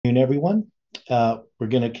afternoon, everyone. We're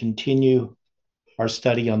going to continue our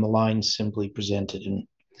study on the lines simply presented. And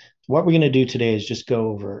what we're going to do today is just go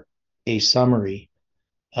over a summary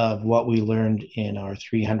of what we learned in our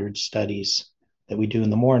 300 studies that we do in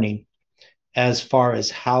the morning as far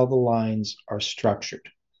as how the lines are structured.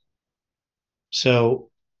 So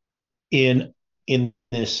in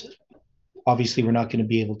this, obviously, we're not going to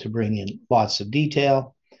be able to bring in lots of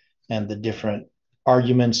detail and the different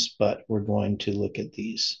arguments, but we're going to look at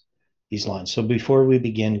these lines. So before we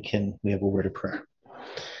begin, can we have a word of prayer?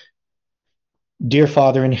 Dear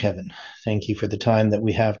Father in heaven, thank you for the time that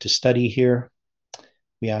we have to study here.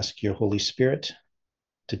 We ask your Holy Spirit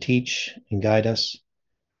to teach and guide us.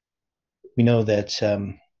 We know that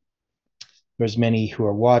there's many who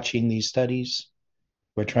are watching these studies.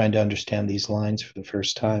 We're trying to understand these lines for the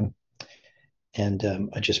first time. And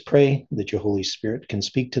I just pray that your Holy Spirit can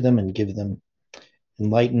speak to them and give them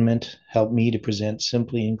enlightenment. Help me to present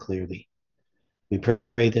simply and clearly. We pray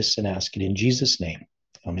this and ask it in Jesus' name.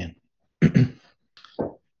 Amen.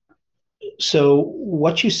 So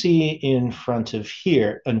what you see in front of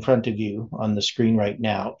you on the screen right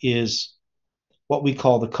now is what we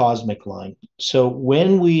call the cosmic line. So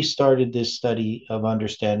when we started this study of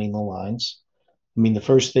understanding the lines, the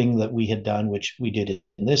first thing that we had done, which we did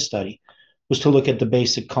in this study, was to look at the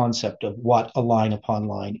basic concept of what a line upon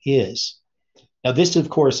line is. Now, this, of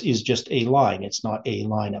course, is just a line. It's not a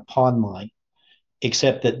line upon line,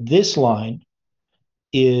 except that this line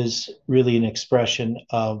is really an expression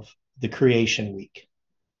of the creation week.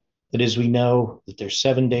 That is, we know that there's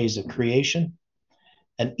 7 days of creation,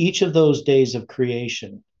 and each of those days of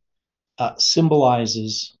creation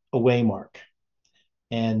symbolizes a waymark.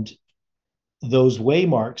 And those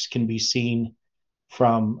waymarks can be seen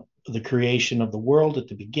from the creation of the world at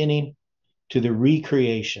the beginning to the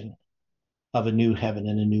recreation of a new heaven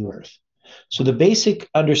and a new earth. So the basic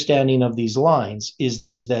understanding of these lines is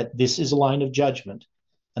that this is a line of judgment,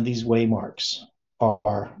 and these waymarks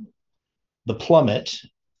are the plummet,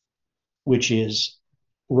 which is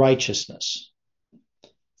righteousness.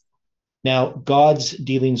 Now, God's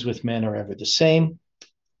dealings with men are ever the same.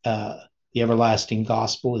 The everlasting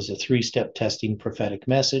gospel is a 3-step testing prophetic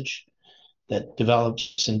message that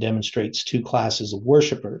develops and demonstrates 2 classes of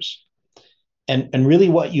worshipers. And really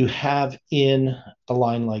what you have in a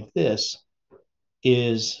line like this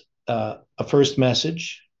is a first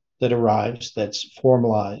message that arrives that's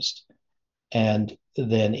formalized and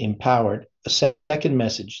then empowered. A second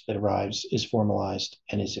message that arrives is formalized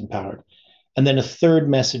and is empowered. And then a third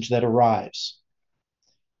message that arrives.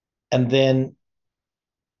 And then,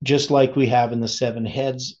 just like we have in the 7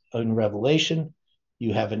 heads in Revelation,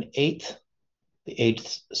 you have an 8th. The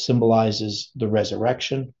 8th symbolizes the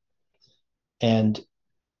resurrection. And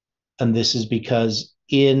this is because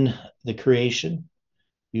in the creation,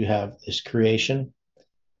 you have this creation,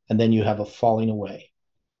 and then you have a falling away.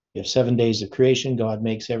 You have 7 days of creation. God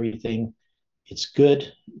makes everything. It's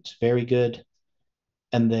good. It's very good.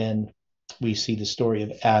 And then we see the story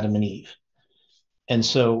of Adam and Eve. And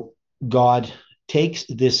so God takes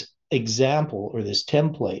this example or this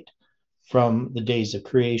template from the days of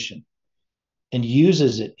creation and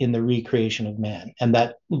uses it in the recreation of man. And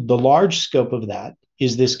that the large scope of that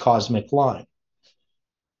is this cosmic line.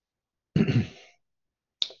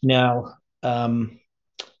 Now,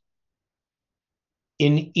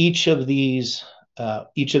 in each of these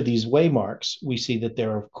waymarks, we see that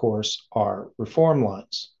there, of course, are reform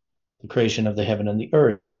lines. The creation of the heaven and the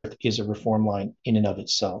earth is a reform line in and of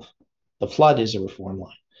itself. The flood is a reform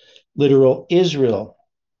line. Literal Israel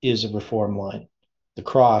is a reform line. The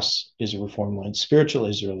cross is a reform line. Spiritual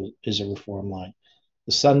Israel is a reform line.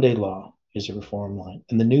 The Sunday law is a reform line.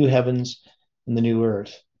 And the new heavens and the new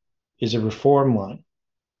earth is a reform line.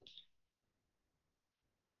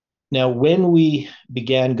 Now, when we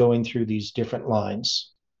began going through these different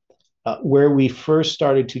lines, where we first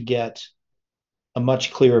started to get a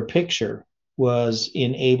much clearer picture was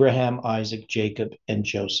in Abraham, Isaac, Jacob, and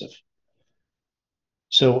Joseph.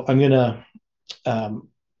 So I'm going to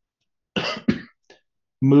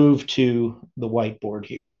move to the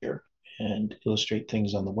whiteboard here and illustrate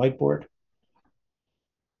things on the whiteboard.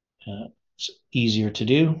 It's easier to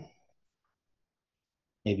do,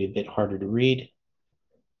 maybe a bit harder to read.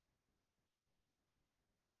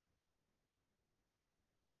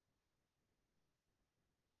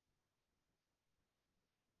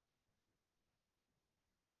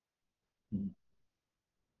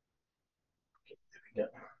 There we go.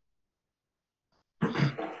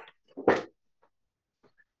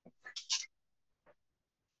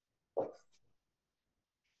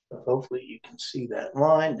 Hopefully you can see that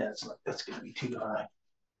line. That's going to be too high.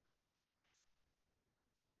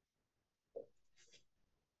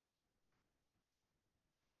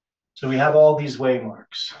 So we have all these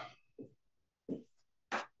waymarks.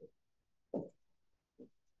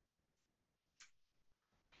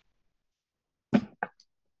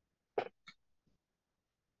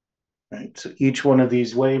 Right, so each one of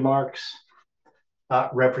these waymarks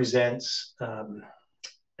represents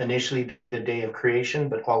initially the day of creation,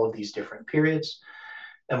 but all of these different periods.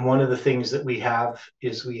 And one of the things that we have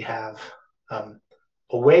is we have a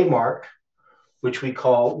waymark, which we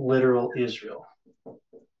call literal Israel.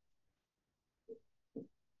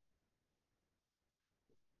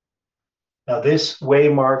 Now, this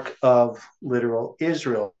waymark of literal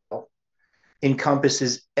Israel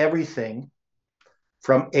encompasses everything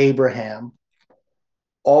from Abraham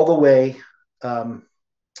all the way to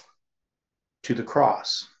the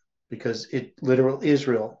cross, because literal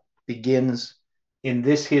Israel begins in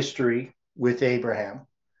this history with Abraham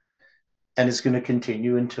and is going to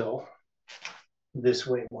continue until this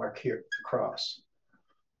waymark here, the cross.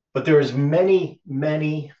 But there is many,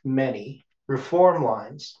 many, many reform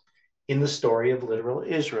lines in the story of literal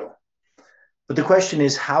Israel. But the question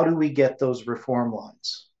is, how do we get those reform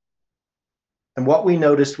lines? And what we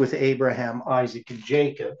noticed with Abraham, Isaac, and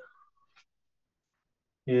Jacob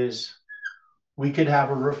is we could have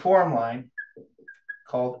a reform line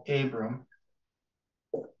called Abram,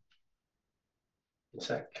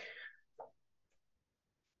 Isaac,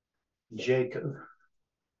 Jacob,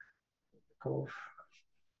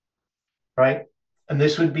 right? And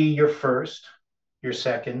this would be your first, your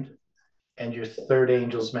second, and your third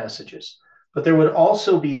angel's messages. But there would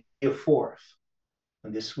also be a fourth,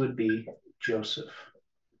 and this would be Joseph.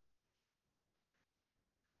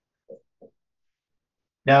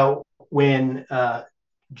 Now, when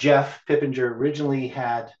Jeff Pippinger originally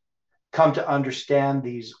had come to understand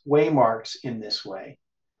these waymarks in this way,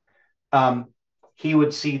 he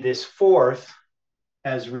would see this fourth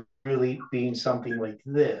as really being something like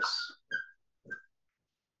this.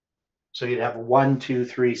 So you'd have 1, 2,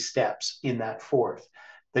 3 steps in that fourth.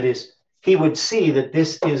 That is, he would see that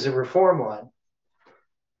this is a reform line.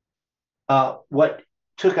 What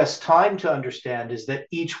took us time to understand is that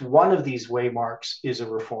each one of these waymarks is a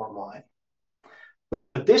reform line.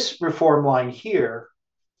 But this reform line here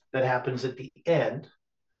that happens at the end,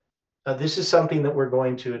 this is something that we're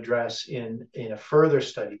going to address in a further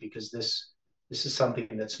study, because this is something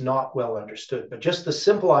that's not well understood. But just the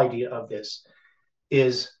simple idea of this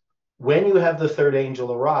is, when you have the third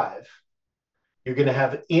angel arrive, you're going to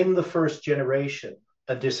have in the first generation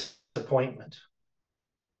a disappointment.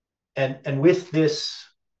 And with this,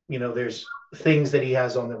 there's things that he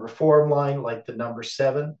has on the reform line, like the number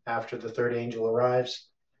 7 after the third angel arrives.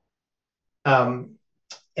 And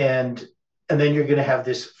then you're going to have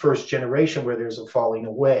this first generation where there's a falling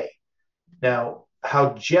away. Now,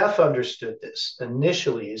 how Jeff understood this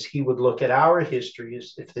initially is he would look at our history,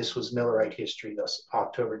 as if this was Millerite history, thus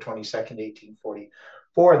October 22nd,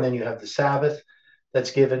 1844, and then you have the Sabbath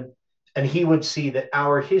that's given, and he would see that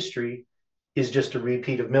our history is just a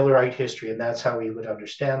repeat of Millerite history, and that's how he would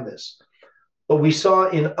understand this. But we saw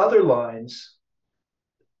in other lines,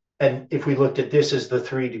 and if we looked at this as the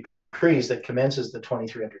 3 decrees that commences the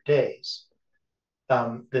 2300 days,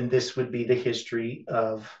 then this would be the history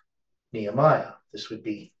of Nehemiah. This would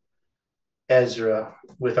be Ezra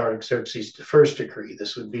with Artaxerxes' first decree.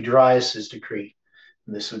 This would be Darius's decree.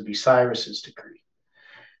 And this would be Cyrus's decree.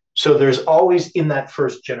 So there's always in that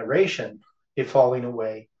first generation a falling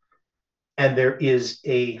away. And there is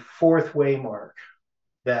a fourth waymark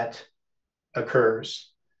that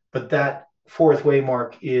occurs. But that fourth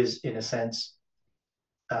waymark is, in a sense,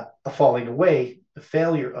 a falling away, the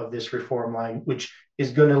failure of this reform line, which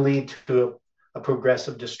is going to lead to a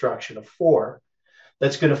progressive destruction of 4.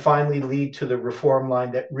 That's going to finally lead to the reform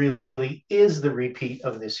line that really is the repeat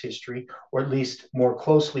of this history, or at least more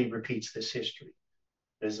closely repeats this history,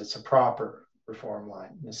 because it's a proper reform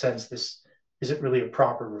line. In a sense, this isn't really a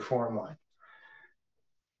proper reform line.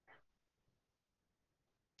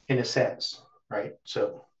 In a sense, right?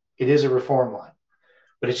 So it is a reform line,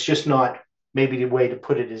 but it's just not, maybe the way to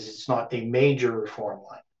put it is, it's not a major reform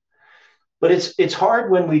line. But it's hard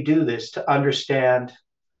when we do this to understand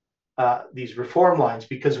these reform lines,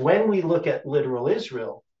 because when we look at literal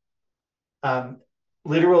Israel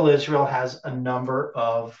has a number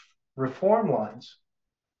of reform lines.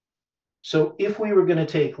 So if we were going to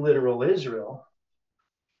take literal Israel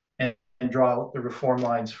and draw out the reform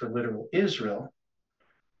lines for literal Israel,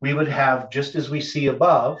 we would have, just as we see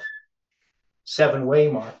above, 7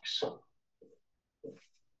 waymarks.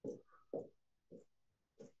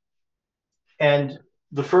 And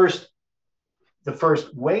the first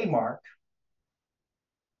waymark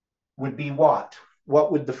would be what?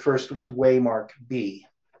 What would the first waymark be?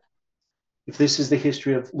 If this is the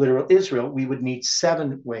history of literal Israel, we would need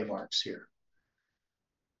 7 waymarks here.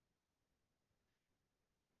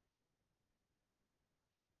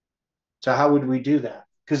 So how would we do that?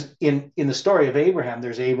 Because in the story of Abraham,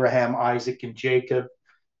 there's Abraham, Isaac, and Jacob,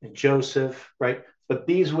 and Joseph, right? But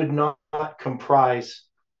these would not comprise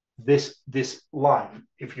this line.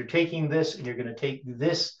 If you're taking this and you're going to take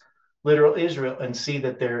this literal Israel and see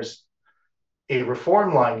that there's a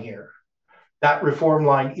reform line here, that reform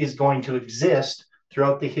line is going to exist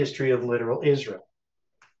throughout the history of literal Israel.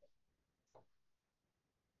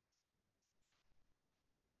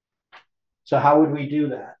 So how would we do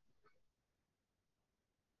that?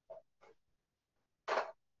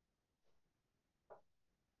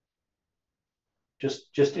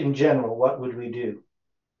 Just in general, what would we do?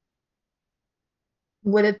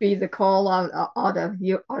 Would it be the call out of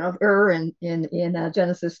Ur in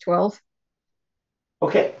Genesis 12?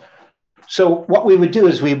 Okay, so what we would do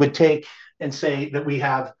is we would take and say that we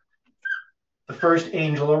have the first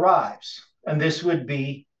angel arrives, and this would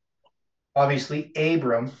be obviously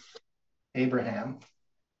Abraham.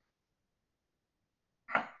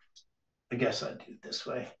 I guess I'd do it this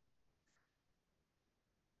way.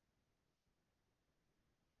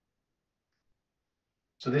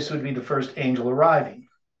 So this would be the first angel arriving,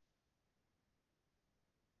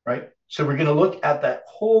 right? So we're going to look at that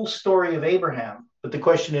whole story of Abraham. But the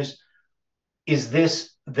question is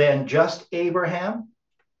this then just Abraham?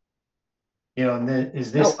 You know, and then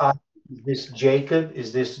is this No. is this Jacob?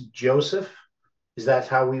 Is this Joseph? Is that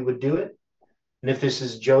how we would do it? And if this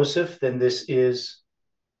is Joseph, then this is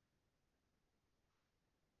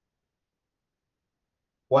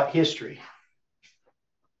what history?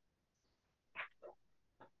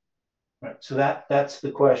 Right. So that's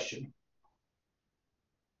the question.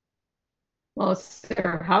 Well, it's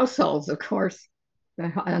their households, of course,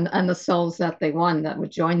 and the souls that they won that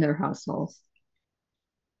would join their households.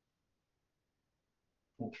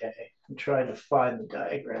 Okay, I'm trying to find the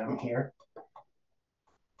diagram here.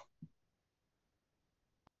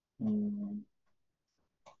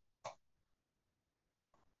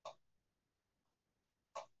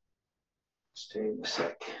 Stay a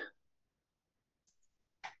sec.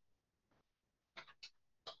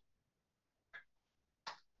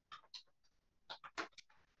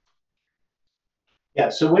 Yeah,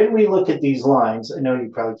 so when we look at these lines, I know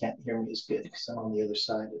you probably can't hear me as good because I'm on the other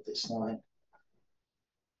side of this line.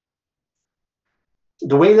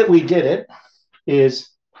 The way that we did it is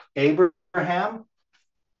Abraham,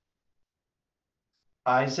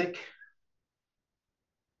 Isaac,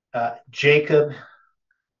 Jacob,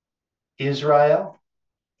 Israel,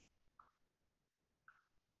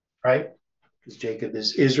 right? Because Jacob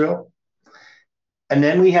is Israel. And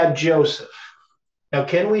then we have Joseph. Now,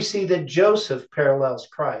 can we see that Joseph parallels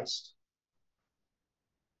Christ?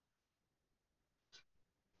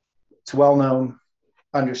 It's well-known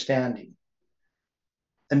understanding.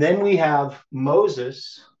 And then we have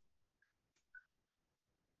Moses,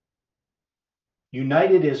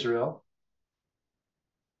 united Israel.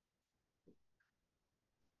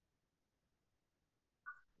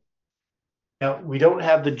 Now, we don't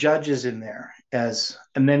have the judges in there and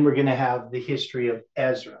then we're going to have the history of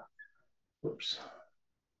Ezra. Oops.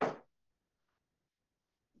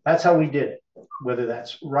 That's how we did it, whether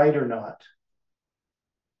that's right or not.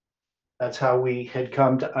 That's how we had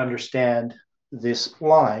come to understand this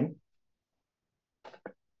line.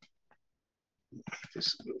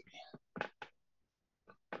 This movie.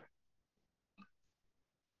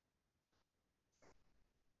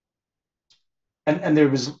 And there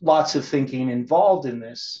was lots of thinking involved in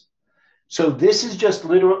this. So this is just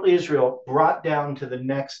literal Israel brought down to the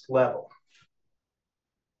next level.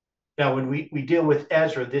 Now, when we deal with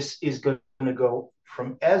Ezra, this is going to go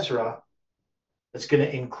from Ezra. It's going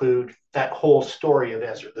to include that whole story of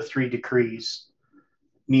Ezra, the 3 decrees,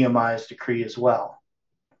 Nehemiah's decree as well.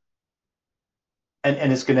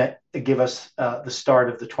 And it's going to give us the start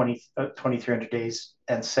of the 2,300 days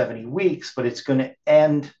and 70 weeks, but it's going to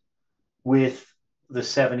end with the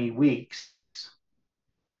 70 weeks.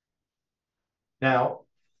 Now,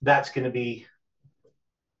 that's going to be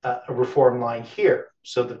a reform line here.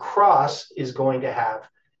 So the cross is going to have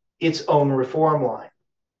its own reform line.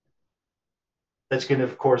 That's going to,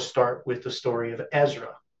 of course, start with the story of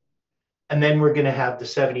Ezra. And then we're going to have the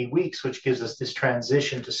 70 weeks, which gives us this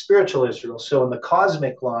transition to spiritual Israel. So in the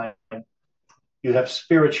cosmic line, you have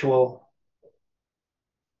spiritual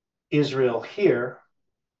Israel here.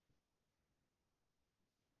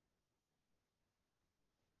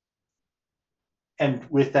 And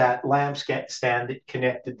with that lampstand, it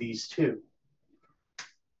connected these two.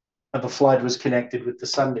 the flood was connected with the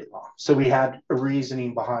Sunday law. So we had a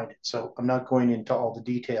reasoning behind it. So I'm not going into all the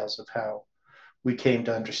details of how we came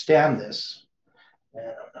to understand this. And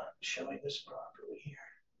I'm not showing this properly here.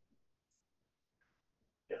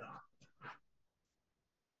 Yeah.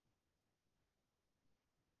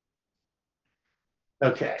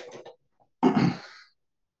 Okay.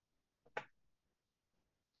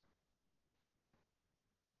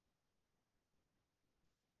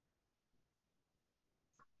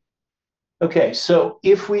 Okay, so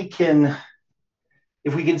if we can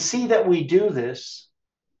see that we do this,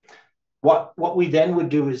 what we then would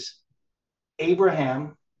do is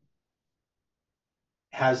Abraham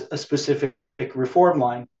has a specific reform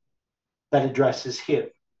line that addresses him.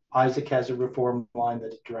 Isaac has a reform line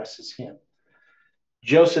that addresses him.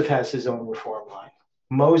 Joseph has his own reform line.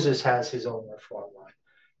 Moses has his own reform line.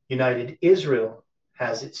 United Israel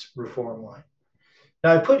has its reform line.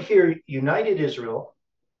 Now I put here United Israel,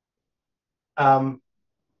 but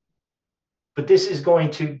this is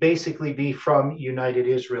going to basically be from United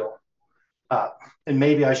Israel. And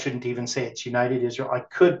maybe I shouldn't even say it's United Israel. I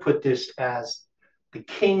could put this as the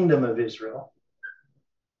Kingdom of Israel.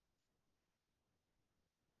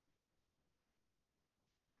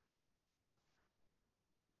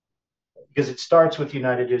 Because it starts with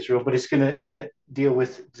United Israel, but it's going to deal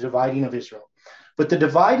with the dividing of Israel. But the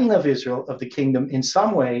dividing of Israel, of the kingdom, in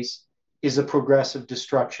some ways, is a progressive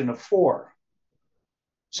destruction of four.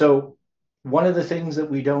 So one of the things that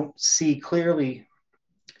we don't see clearly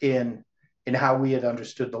in how we had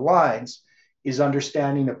understood the lines is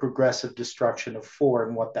understanding a progressive destruction of four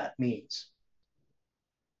and what that means.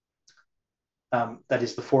 That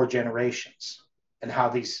is the four generations and how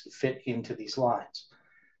these fit into these lines.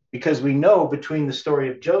 Because we know between the story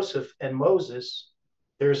of Joseph and Moses,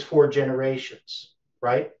 there's four generations,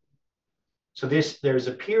 right? So there's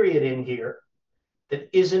a period in here that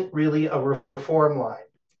isn't really a reform line.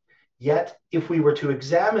 Yet, if we were to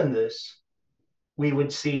examine this, we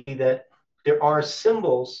would see that there are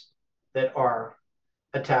symbols that are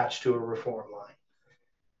attached to a reform line.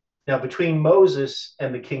 Now, between Moses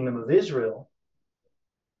and the kingdom of Israel,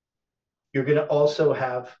 you're going to also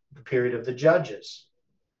have the period of the judges.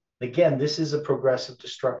 Again, this is a progressive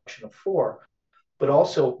destruction of four, but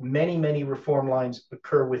also many, many reform lines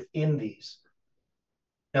occur within these.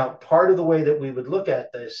 Now, part of the way that we would look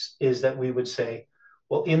at this is that we would say,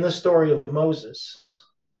 well, in the story of Moses,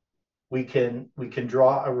 we can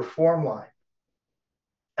draw a reform line.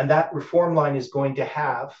 And that reform line is going to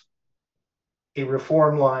have a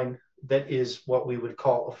reform line that is what we would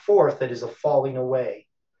call a fourth, that is a falling away.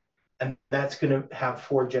 And that's going to have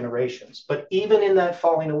four generations. But even in that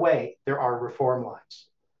falling away, there are reform lines.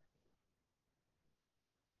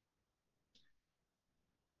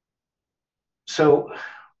 So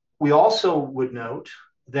we also would note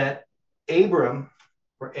that Abram,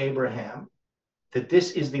 or Abraham, that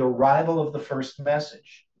this is the arrival of the first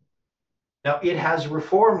message. Now, it has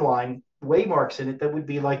reform line waymarks in it that would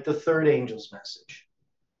be like the third angel's message.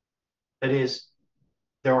 That is,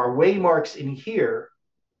 there are waymarks in here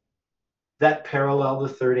that parallel the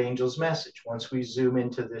third angel's message once we zoom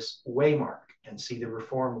into this waymark and see the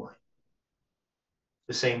reform line.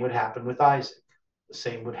 The same would happen with Isaac. The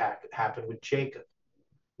same would happen with Jacob.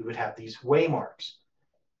 We would have these waymarks.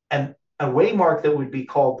 And a waymark that would be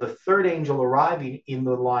called the third angel arriving in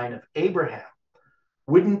the line of Abraham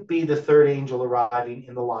wouldn't be the third angel arriving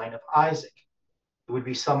in the line of Isaac. It would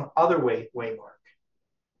be some other waymark.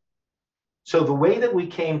 So the way that we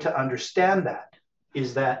came to understand that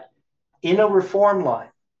is that in a reform line,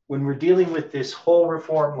 when we're dealing with this whole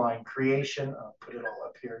reform line, creation, I'll put it all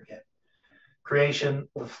up here again, creation,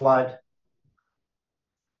 the flood,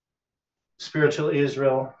 spiritual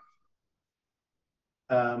Israel,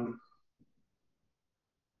 and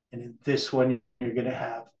in this one, you're going to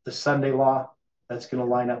have the Sunday law. That's going to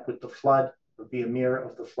line up with the flood, or be a mirror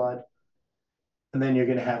of the flood. And then you're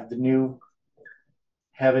going to have the new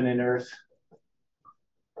heaven and earth,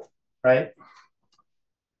 right?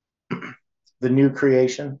 The new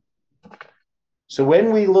creation. So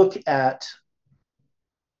when we look at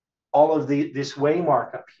all of this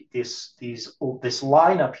waymark up, this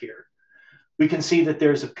line up here, we can see that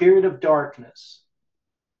there's a period of darkness.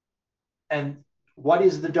 And what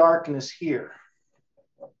is the darkness here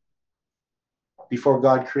before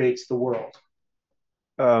God creates the world?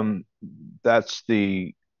 That's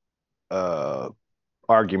the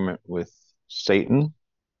argument with Satan.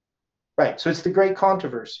 Right. So it's the great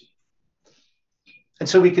controversy. And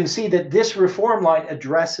so we can see that this reform line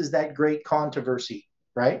addresses that great controversy,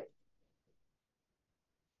 right?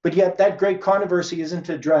 But yet that great controversy isn't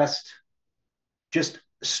addressed just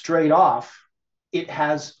straight off. It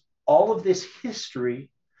has all of this history,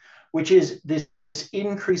 which is this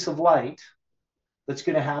increase of light that's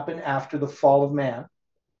going to happen after the fall of man.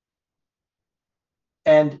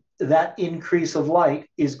 And that increase of light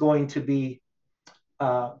is going to be,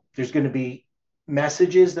 there's going to be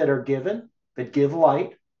messages that are given that give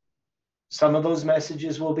light. Some of those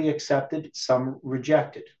messages will be accepted, some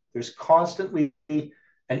rejected. There's constantly an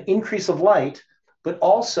increase of light, but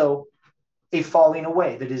also a falling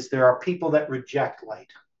away. That is, there are people that reject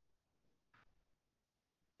light.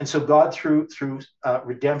 And so God, through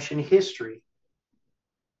redemption history,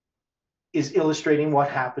 is illustrating what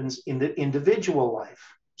happens in the individual life.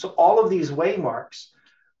 So all of these waymarks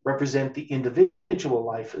represent the individual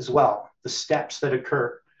life as well, the steps that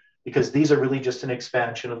occur, because these are really just an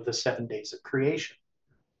expansion of the 7 days of creation.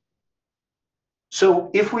 So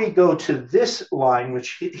if we go to this line,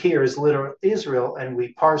 which here is literal Israel, and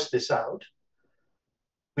we parse this out,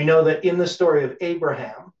 we know that in the story of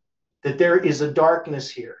Abraham, that there is a darkness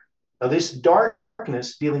here. Now, this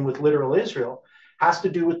darkness, dealing with literal Israel, has to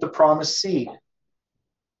do with the promised seed,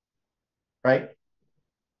 right?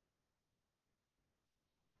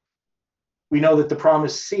 We know that the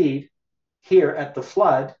promised seed here at the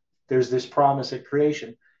flood, there's this promise at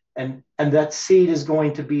creation, and that seed is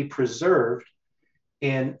going to be preserved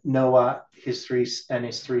in Noah, his three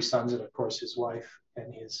sons, and of course his wife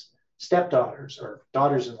and his stepdaughters or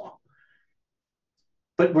daughters-in-law.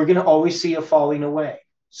 But we're going to always see a falling away.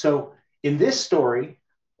 So in this story,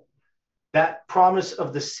 that promise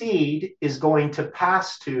of the seed is going to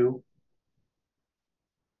pass to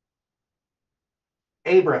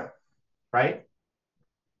Abram, right?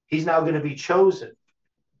 He's now going to be chosen.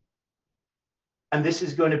 And this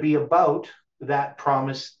is going to be about that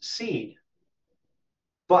promised seed.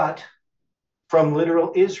 But from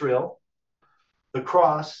literal Israel, the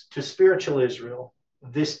cross, to spiritual Israel,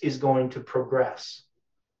 this is going to progress.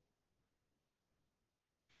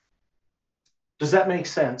 Does that make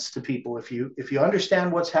sense to people? If you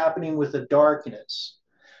understand what's happening with the darkness,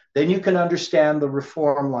 then you can understand the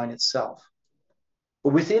reform line itself.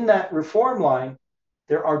 But within that reform line,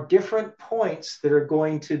 there are different points that are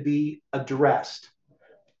going to be addressed.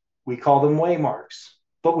 We call them waymarks.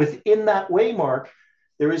 But within that waymark,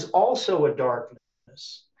 there is also a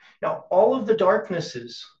darkness. Now, all of the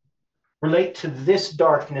darknesses relate to this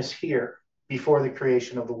darkness here before the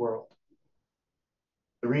creation of the world.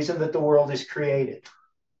 The reason that the world is created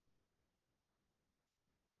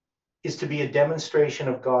is to be a demonstration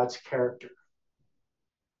of God's character.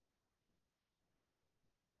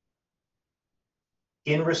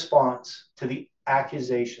 In response to the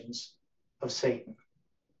accusations of Satan.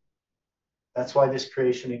 That's why this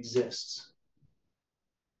creation exists.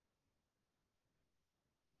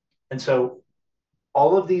 And so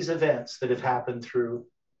all of these events that have happened through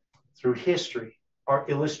history are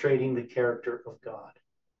illustrating the character of God.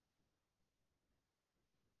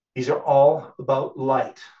 These are all about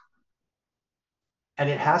light. And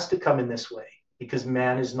it has to come in this way because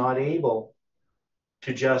man is not able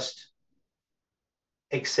to just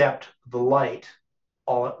accept the light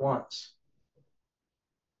all at once.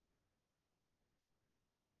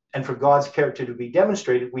 And for God's character to be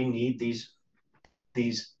demonstrated, we need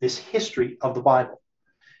this history of the Bible.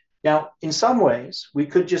 Now, in some ways, we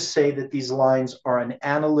could just say that these lines are an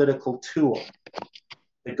analytical tool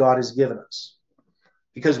that God has given us.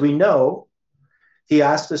 Because we know he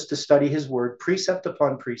asked us to study his word precept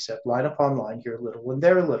upon precept, line upon line, here a little and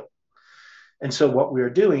there a little. And so what we're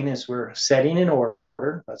doing is we're setting in order,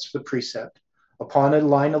 that's the precept, upon a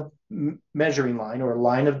line of measuring line or a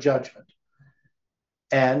line of judgment.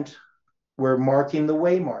 And we're marking the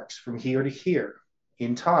waymarks from here to here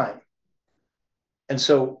in time. And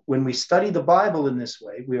so when we study the Bible in this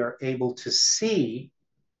way, we are able to see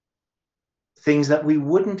things that we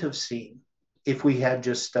wouldn't have seen if we had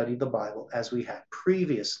just studied the Bible as we had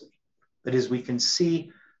previously. That is, we can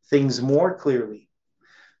see things more clearly.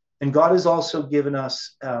 And God has also given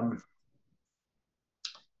us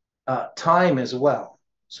time as well.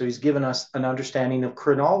 So he's given us an understanding of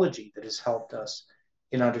chronology that has helped us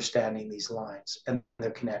in understanding these lines and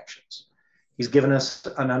their connections. He's given us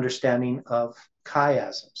an understanding of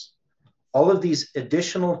chiasms. All of these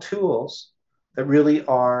additional tools that really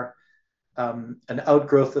are an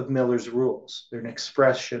outgrowth of Miller's rules. They're an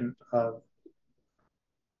expression of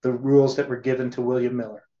the rules that were given to William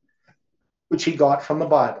Miller, which he got from the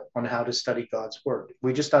Bible on how to study God's word.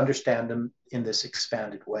 We just understand them in this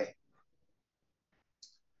expanded way.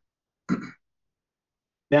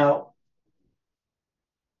 Now,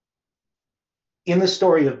 in the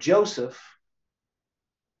story of Joseph,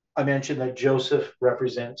 I mentioned that Joseph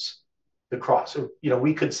represents the cross. Or,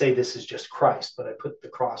 we could say this is just Christ, but I put the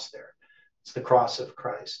cross there. It's the cross of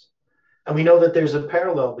Christ. And we know that there's a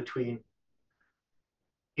parallel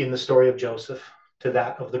in the story of Joseph to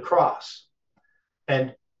that of the cross.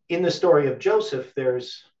 And in the story of Joseph,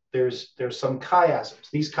 there's some chiasms.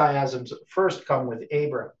 These chiasms first come with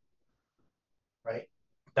Abram, right?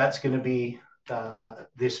 That's going to be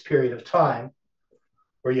this period of time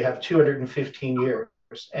where you have 215 years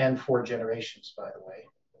and 4 generations, by the way,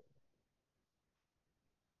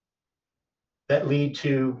 that lead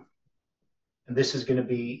to, and this is going to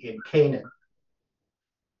be in Canaan,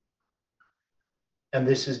 and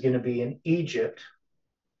this is going to be in Egypt.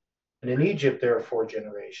 And in Egypt, there are 4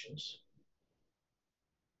 generations.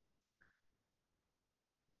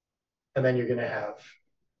 And then you're going to have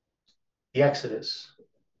the Exodus.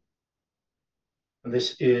 And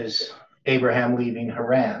this is Abraham leaving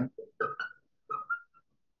Haran.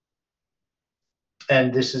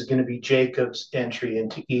 And this is going to be Jacob's entry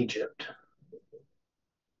into Egypt.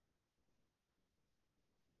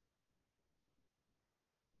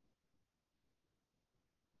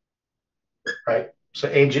 Right? So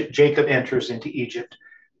Jacob enters into Egypt.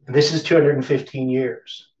 And this is 215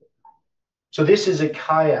 years. So this is a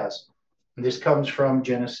chiasm. And this comes from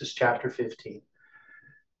Genesis chapter 15,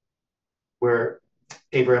 where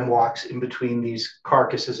Abraham walks in between these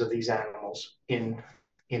carcasses of these animals in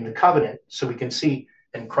the covenant. So we can see,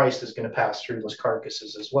 and Christ is going to pass through those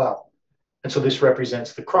carcasses as well. And so this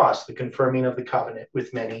represents the cross, the confirming of the covenant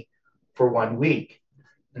with many for 1 week.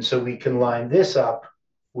 And so we can line this up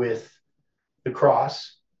with the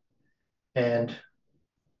cross and,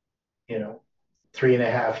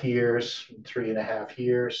 3.5 years, 3.5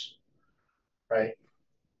 years, right?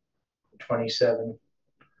 27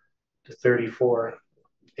 to 34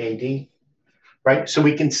 AD, right? So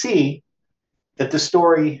we can see that the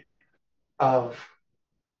story of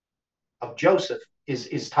Joseph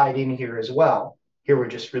is tied in here as well. Here we're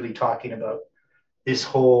just really talking about this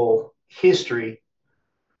whole history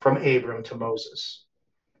from Abram to Moses.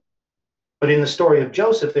 But in the story of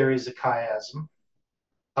Joseph, there is a chiasm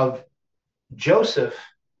of Joseph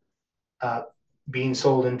being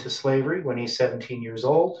sold into slavery when he's 17 years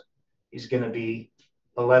old. He's going to be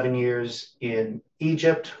 11 years in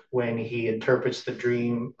Egypt when he interprets the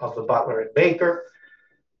dream of the butler and baker,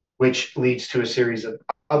 which leads to a series of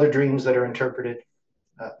other dreams that are interpreted.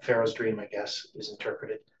 Pharaoh's dream, I guess, is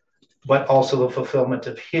interpreted, but also the fulfillment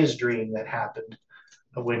of his dream that happened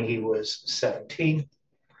when he was 17.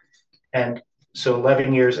 And so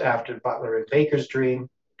 11 years after butler and baker's dream,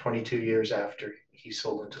 22 years after he's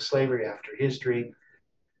sold into slavery, after his dream,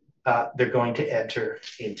 they're going to enter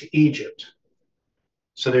into Egypt.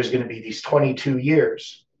 So there's going to be these 22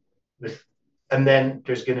 years and then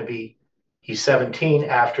there's going to be, he's 17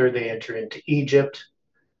 after they enter into Egypt.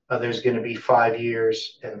 There's going to be 5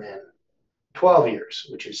 years and then 12 years,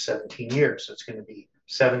 which is 17 years. So it's going to be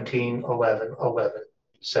 17, 11, 11,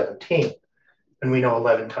 17. And we know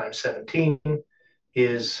 11 times 17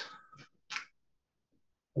 is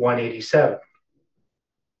 187.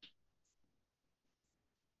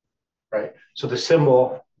 Right? So the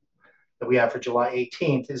symbol that we have for July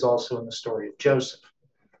 18th is also in the story of Joseph.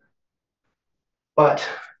 But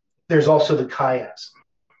there's also the chiasm.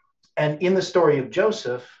 And in the story of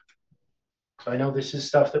Joseph, so I know this is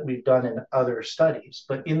stuff that we've done in other studies,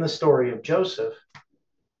 but in the story of Joseph,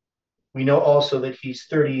 we know also that he's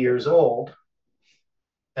 30 years old,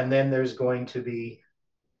 and then there's going to be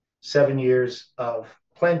 7 years of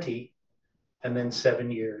plenty, and then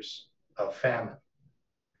 7 years of famine.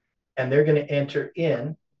 And they're going to enter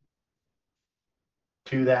into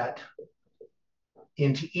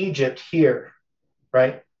Egypt here,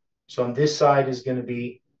 right? So on this side is going to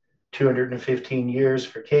be 215 years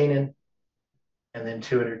for Canaan, and then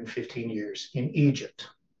 215 years in Egypt.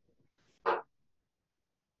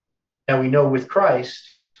 Now we know with Christ,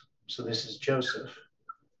 so this is Joseph,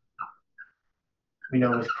 we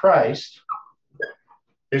know with Christ,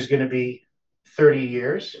 there's going to be 30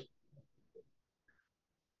 years,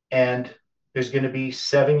 and there's going to be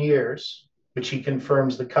 7 years, which he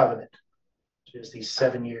confirms the covenant. So there's these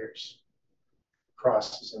 7 years.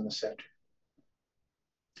 Cross is in the center.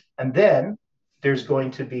 And then there's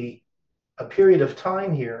going to be a period of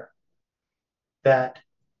time here that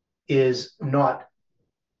is not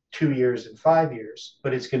 2 years and 5 years,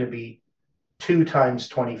 but it's going to be 2 times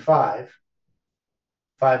 25,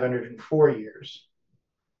 504 years.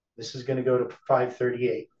 This is going to go to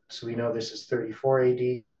 538. So we know this is 34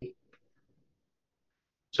 AD.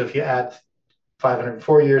 So if you add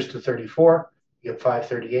 504 years to 34, you get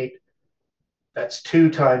 538. That's 2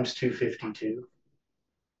 times 252.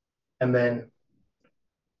 And then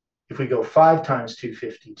If we go 5 times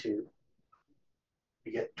 252,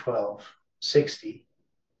 we get 1260,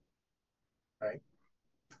 right?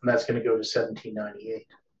 And that's going to go to 1798.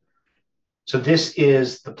 So this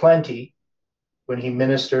is the plenty when he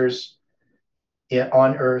ministers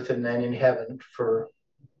on earth and then in heaven for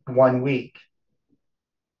 1 week.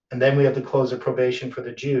 And then we have the close of probation for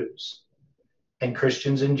the Jews. And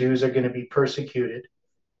Christians and Jews are going to be persecuted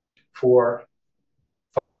for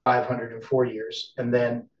 504 years. And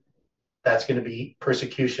then that's going to be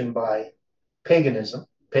persecution by paganism,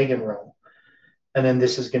 pagan Rome. And then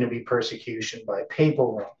this is going to be persecution by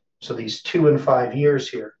papal Rome. So these 2 and 5 years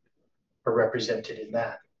here are represented in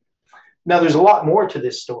that. Now, there's a lot more to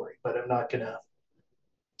this story, but I'm not going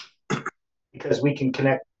to, because we can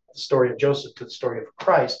connect the story of Joseph to the story of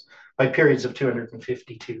Christ by periods of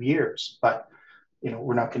 252 years. But,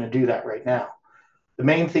 we're not going to do that right now. The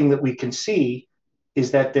main thing that we can see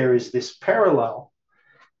is that there is this parallel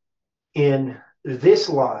in this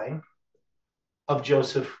line of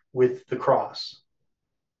Joseph with the cross.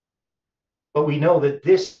 But we know that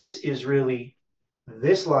this is really,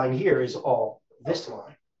 this line here is all this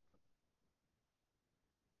line.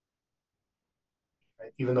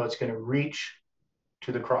 Right? Even though it's going to reach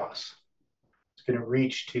to the cross. It's going to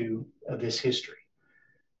reach to this history.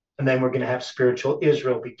 And then we're going to have spiritual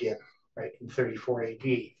Israel begin, right, in 34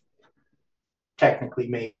 AD. Technically,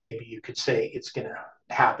 maybe you could say it's going to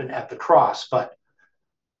happen at the cross, but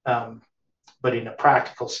in a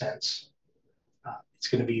practical sense, it's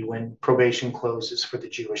going to be when probation closes for the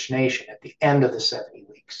Jewish nation at the end of the 70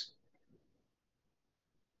 weeks.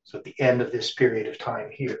 So at the end of this period of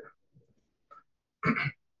time here.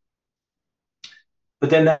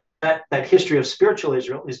 But then that history of spiritual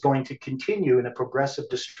Israel is going to continue in a progressive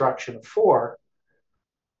destruction of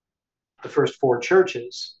the first 4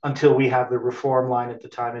 churches until we have the reform line at the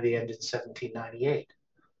time of the end in 1798.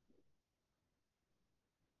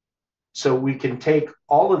 So we can take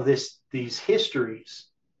all of these histories,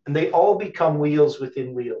 and they all become wheels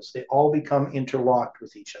within wheels. They all become interlocked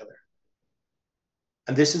with each other.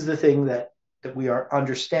 And this is the thing that we are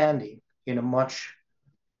understanding in a much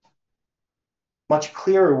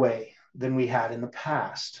clearer way than we had in the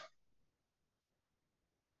past.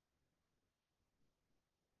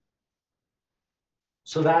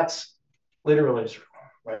 So that's literal Israel,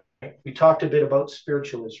 right? We talked a bit about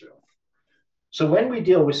spiritual Israel. So when we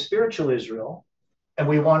deal with spiritual Israel, and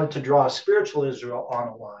we wanted to draw spiritual Israel on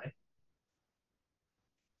a line,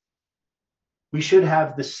 we should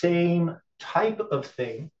have the same type of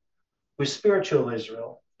thing with spiritual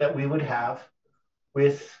Israel that we would have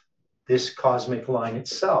with this cosmic line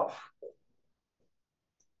itself.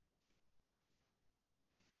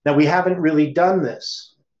 Now, we haven't really done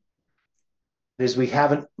this, because we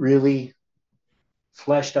haven't really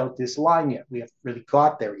fleshed out this line yet. We haven't really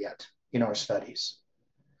got there yet in our studies.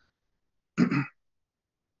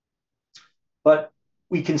 But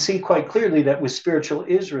we can see quite clearly that with spiritual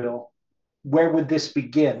Israel, where would this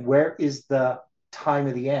begin? Where is the time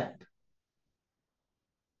of the end?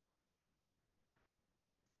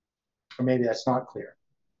 Or maybe that's not clear.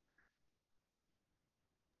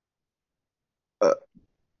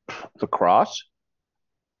 The cross?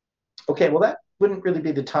 Okay, well, that wouldn't really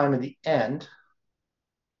be the time of the end.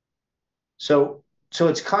 So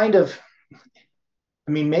it's kind of,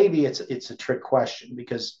 maybe it's a trick question,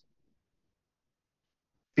 because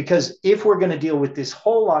if we're going to deal with this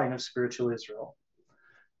whole line of spiritual Israel,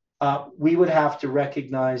 we would have to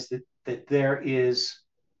recognize that there is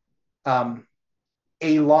a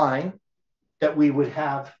line that we would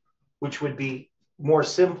have, which would be more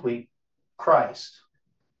simply Christ,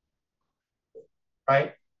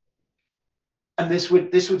 right? And this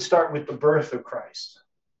would start with the birth of Christ.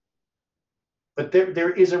 But there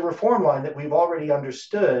is a reform line that we've already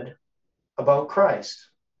understood about Christ.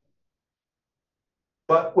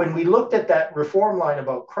 But when we looked at that reform line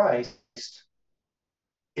about Christ,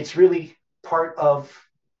 it's really part of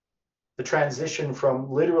the transition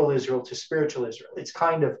from literal Israel to spiritual Israel. It's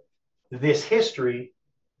kind of this history.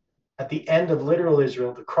 At the end of literal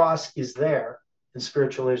Israel, the cross is there, and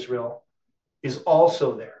spiritual Israel is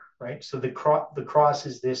also there, right? So the cross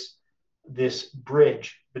is this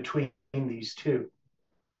bridge between these two.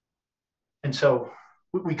 And so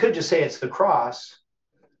we could just say it's the cross,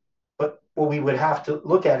 but what we would have to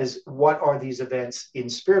look at is, what are these events in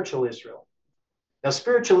spiritual Israel? Now,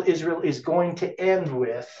 spiritual Israel is going to end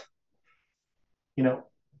with,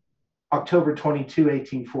 October 22,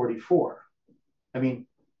 1844. In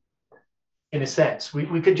a sense,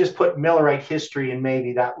 we could just put Millerite history, and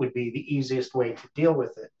maybe that would be the easiest way to deal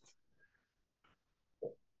with it.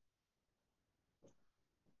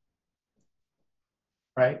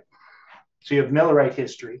 Right? So you have Millerite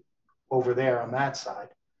history over there on that side.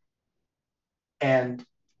 And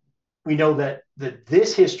we know that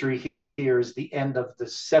this history here is the end of the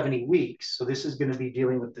 70 weeks. So this is going to be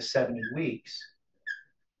dealing with the 70 weeks.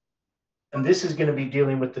 And this is going to be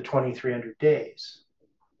dealing with the 2,300 days.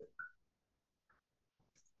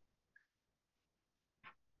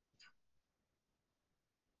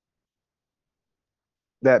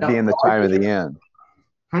 That being the time of the end.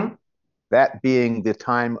 Hmm? That being the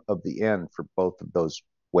time of the end for both of those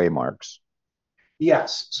waymarks.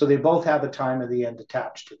 Yes. So they both have a time of the end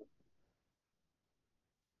attached to them.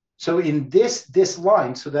 So in this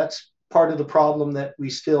line, so that's part of the problem that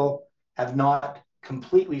we still have not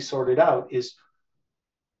completely sorted out is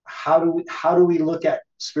how do we look at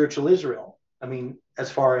spiritual Israel? I mean,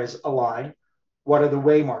 as far as a line, what are the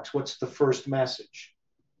waymarks? What's the first message?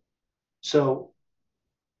 So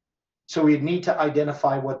we'd need to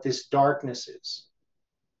identify what this darkness is.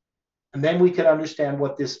 And then we could understand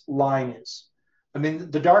what this line is. I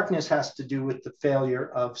mean, the darkness has to do with the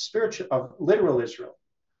failure of literal Israel,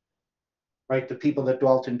 right? The people that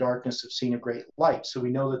dwelt in darkness have seen a great light. So we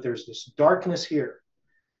know that there's this darkness here.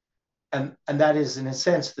 And that is in a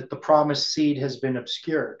sense that the promised seed has been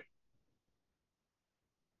obscured.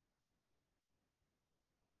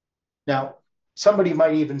 Now, somebody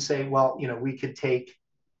might even say, well, we could take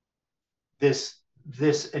this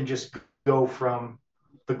and just go from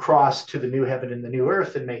the cross to the new heaven and the new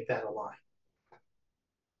earth and make that a line.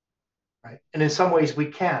 Right? And in some ways we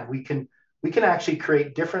can actually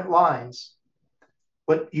create different lines,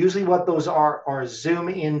 but usually what those are zoom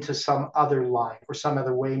into some other line or some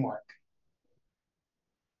other waymark.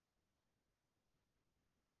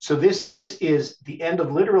 So this is the end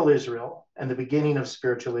of literal Israel and the beginning of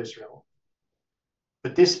spiritual Israel.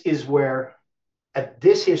 But this is where, at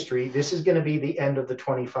this history, this is going to be the end of the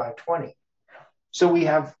 2520. So we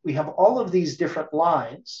have all of these different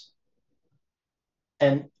lines,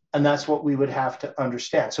 and that's what we would have to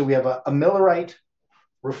understand. So we have a Millerite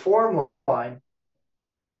reform line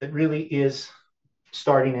that really is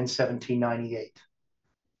starting in 1798.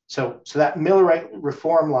 So that Millerite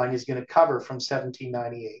reform line is going to cover from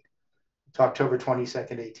 1798 to October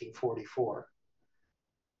 22nd, 1844.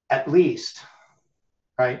 At least,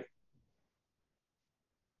 right?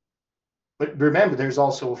 But remember, there's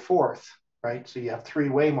also a fourth, right? So you have three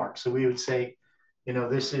waymarks. So we would say,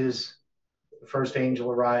 this is the first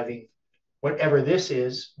angel arriving. Whatever this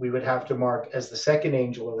is, we would have to mark as the second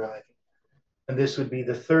angel arriving. And this would be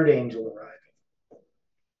the third angel arriving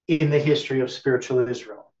in the history of spiritual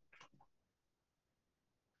Israel.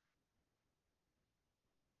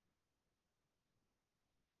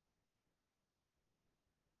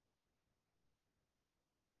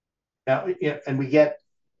 Now, and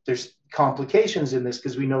there's complications in this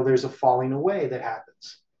because we know there's a falling away that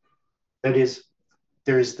happens. That is,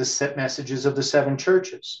 there's the set messages of the seven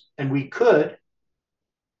churches. And we could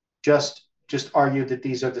just argue that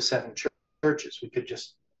these are the seven churches. We could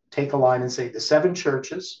just take a line and say the seven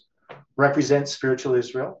churches represent spiritual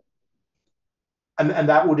Israel. And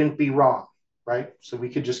that wouldn't be wrong, right? So we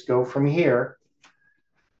could just go from here,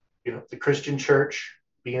 the Christian church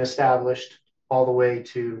being established all the way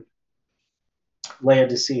to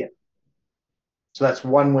Laodicea. So that's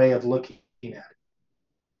one way of looking at it.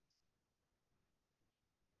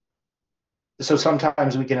 So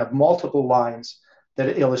sometimes we can have multiple lines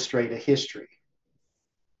that illustrate a history.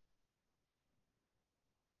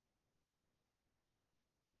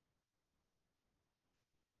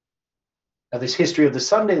 Now, this history of the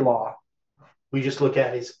Sunday law, we just look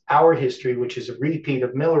at as our history, which is a repeat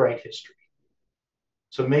of Millerite history.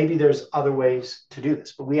 So maybe there's other ways to do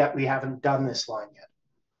this, but we haven't done this line yet.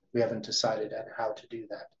 We haven't decided on how to do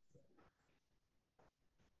that.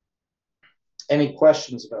 Any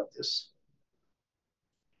questions about this?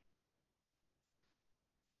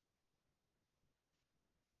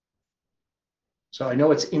 So I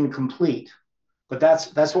know it's incomplete, but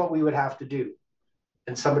that's what we would have to do.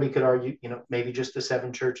 And somebody could argue, maybe just the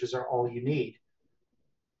seven churches are all you need.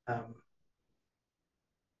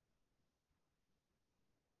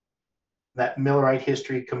 That Millerite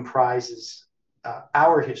history comprises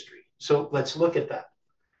our history. So let's look at that,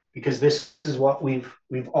 because this is what we've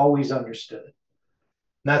always understood. And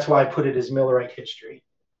that's why I put it as Millerite history,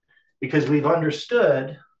 because we've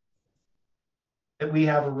understood that we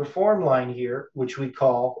have a reform line here, which we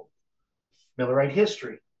call Millerite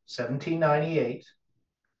history, 1798.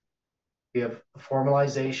 We have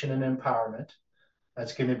formalization and empowerment.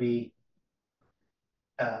 That's going to be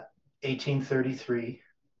 1833,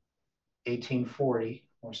 1840,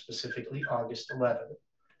 more specifically August 11th.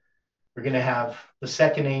 We're going to have the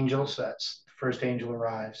second angel, so that's the first angel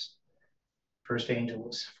arrives. First angel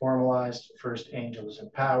is formalized. First angel is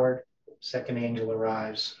empowered. Second angel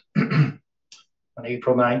arrives on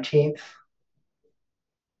April 19th,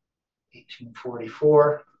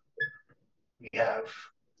 1844. We have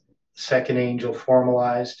second angel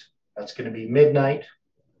formalized. That's going to be midnight,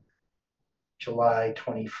 July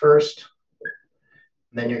 21st.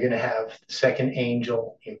 And then you're going to have the second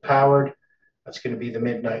angel empowered. That's going to be the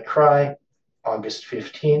midnight cry, August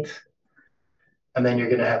 15th. And then you're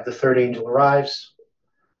going to have the third angel arrives.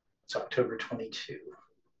 It's October 22,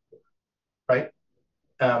 right?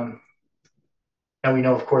 Now we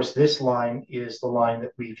know, of course, this line is the line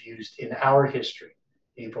that we've used in our history.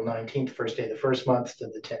 April 19th, first day of the first month to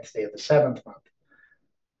the 10th day of the seventh month.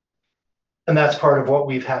 And that's part of what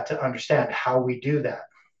we've had to understand, how we do that.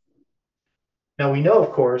 Now we know,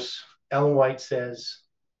 of course, Ellen White says,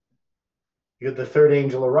 you got the third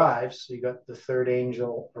angel arrives. So you got the third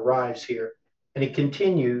angel arrives here. And it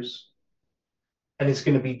continues, and it's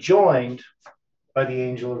going to be joined by the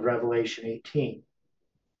angel of Revelation 18.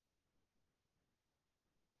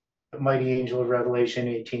 The mighty angel of Revelation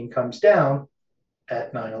 18 comes down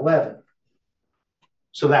at 9/11.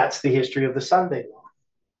 So that's the history of the Sunday law.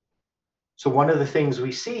 So one of the things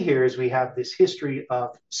we see here is we have this history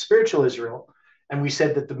of spiritual Israel, and we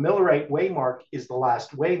said that the Millerite waymark is the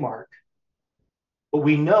last waymark. But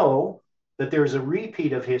we know that there's a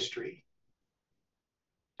repeat of history.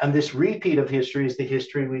 And this repeat of history is the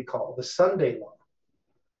history we call the Sunday law.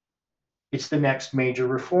 It's the next major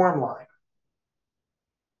reform line.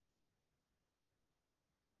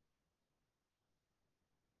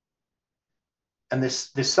 And this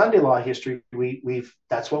Sunday law history,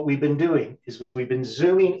 that's what we've been doing, is we've been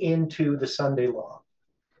zooming into the Sunday law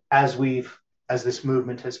as this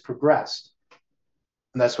movement has progressed.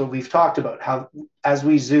 And that's what we've talked about, how as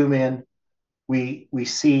we zoom in, we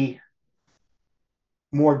see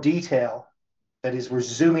more detail. That is, we're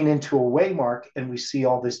zooming into a waymark and we see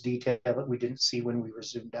all this detail that we didn't see when we were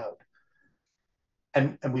zoomed out.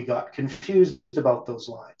 And we got confused about those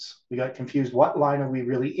lines. We got confused, what line are we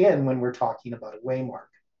really in when we're talking about a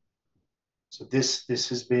waymark? So this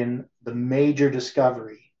has been the major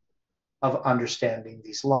discovery of understanding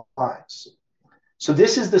these lines. So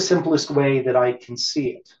this is the simplest way that I can see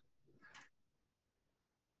it.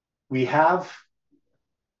 We have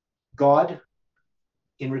God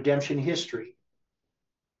in redemption history,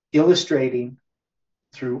 illustrating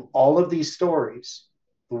through all of these stories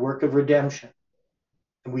the work of redemption.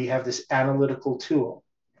 And we have this analytical tool,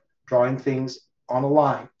 drawing things on a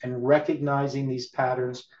line and recognizing these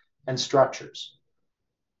patterns and structures.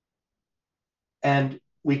 And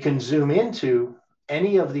we can zoom into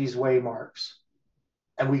any of these waymarks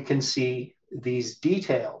and we can see these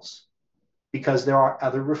details because there are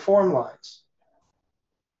other reform lines.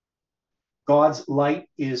 God's light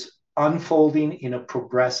is unfolding in a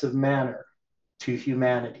progressive manner to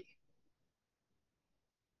humanity.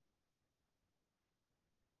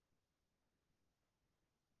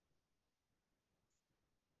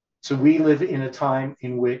 So we live in a time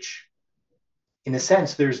in which, in a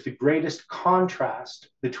sense, there's the greatest contrast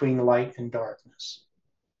between light and darkness.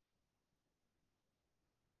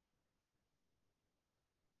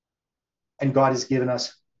 And God has given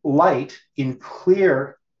us light in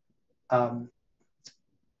clear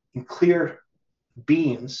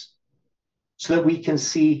beams so that we can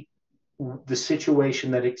see the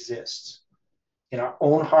situation that exists in our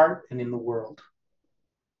own heart and in the world.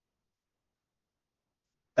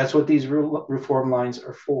 That's what these reform lines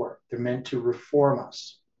are for. They're meant to reform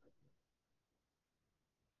us.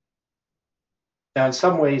 Now, in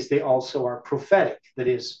some ways, they also are prophetic. That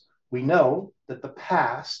is, we know that the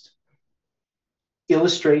past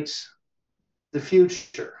illustrates the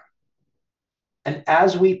future. And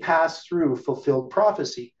as we pass through fulfilled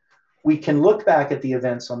prophecy, we can look back at the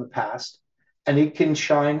events on the past, and it can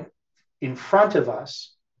shine in front of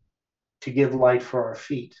us to give light for our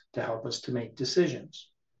feet, to help us to make decisions.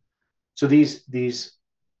 So these,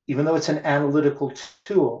 even though it's an analytical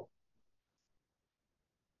tool,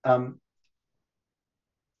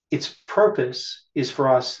 its purpose is for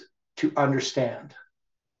us to understand.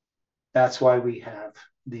 That's why we have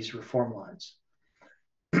these reform lines.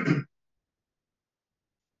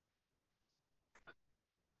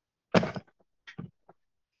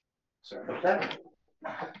 Sorry about that.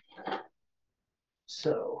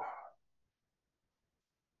 So,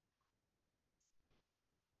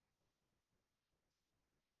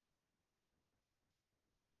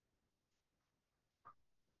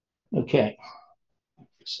 okay.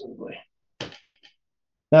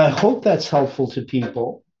 Now, I hope that's helpful to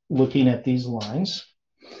people looking at these lines.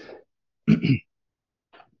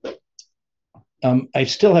 I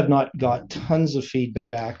still have not got tons of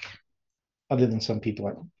feedback, other than some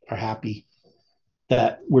people are happy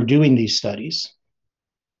that we're doing these studies.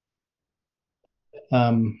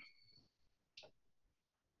 And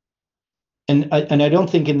I don't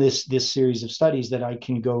think in this series of studies that I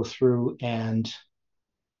can go through and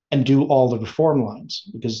do all the reform lines,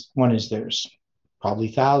 because one is there's probably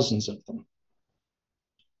thousands of them.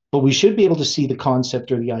 But we should be able to see the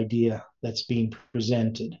concept or the idea that's being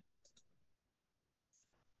presented.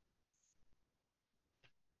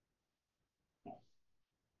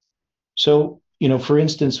 So, for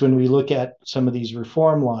instance, when we look at some of these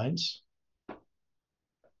reform lines,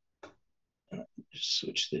 just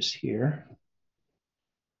switch this here.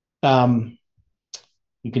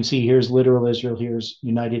 You can see here's literal Israel, here's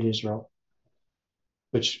united Israel,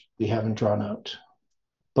 which we haven't drawn out.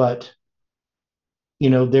 But,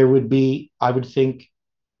 there would be, I would think,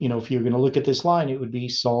 if you're going to look at this line, it would be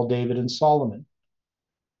Saul, David, and Solomon.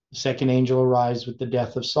 The second angel arrives with the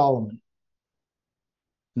death of Solomon.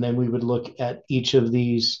 And then we would look at each of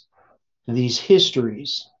these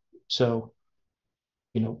histories. So,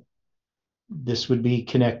 this would be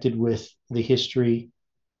connected with the history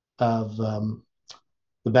of the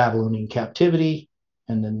Babylonian captivity,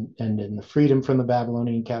 and then the freedom from the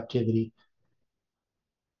Babylonian captivity,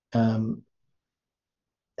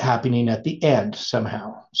 happening at the end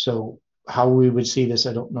somehow. So how we would see this,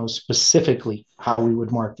 I don't know specifically how we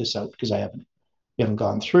would mark this out, because we haven't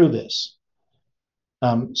gone through this.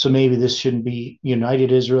 So maybe this shouldn't be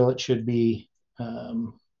united Israel. It should be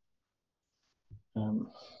the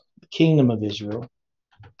kingdom of Israel.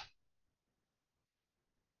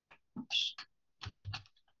 Oops.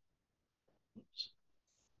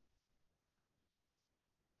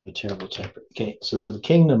 A terrible typer. Okay, so the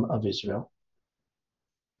kingdom of Israel.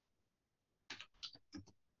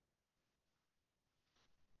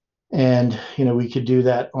 And, we could do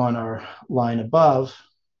that on our line above.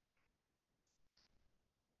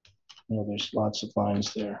 There's lots of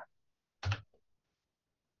lines there.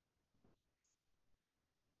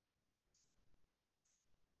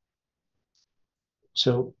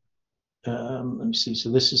 So let me see. So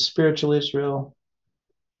this is spiritual Israel.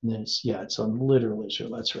 And then it's on literal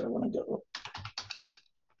Israel. That's where I want to go.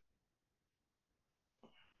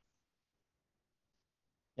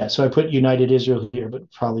 Yeah, so I put united Israel here,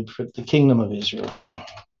 but probably put the kingdom of Israel.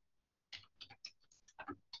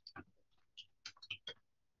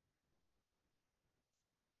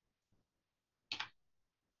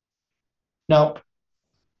 Now,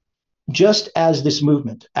 just as this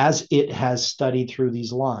movement, as it has studied through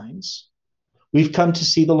these lines, we've come to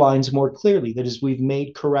see the lines more clearly. That is, we've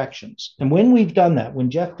made corrections. And when we've done that, when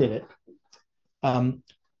Jeff did it,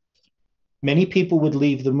 many people would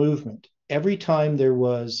leave the movement. Every time there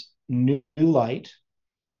was new light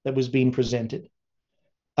that was being presented,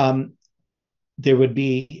 there would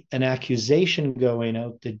be an accusation going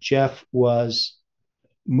out that Jeff was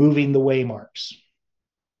moving the waymarks.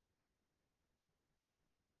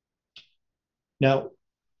 Now,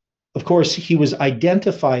 of course, he was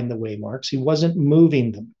identifying the waymarks. He wasn't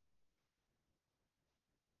moving them.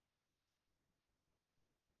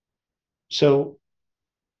 So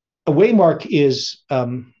a waymark is,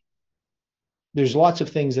 there's lots of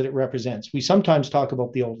things that it represents. We sometimes talk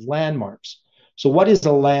about the old landmarks. So what is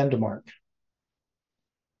a landmark?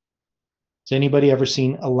 Has anybody ever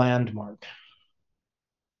seen a landmark?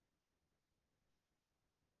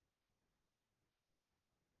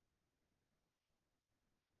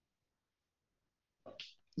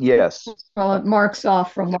 Yes. Well, it marks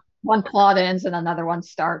off from one plot ends and another one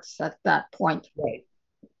starts at that point. Right.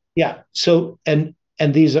 Yeah. So, and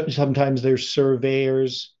these are sometimes they're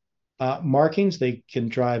surveyors' markings. They can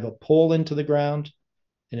drive a pole into the ground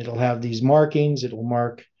and it'll have these markings. It'll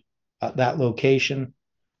mark that location.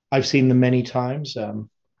 I've seen them many times.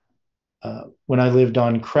 When I lived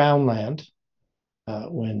on Crown land,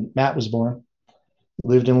 when Matt was born,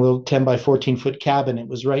 lived in a little 10 by 14 foot cabin. It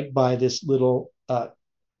was right by this little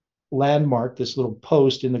landmark, this little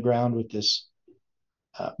post in the ground with this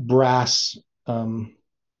brass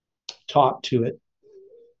top to it,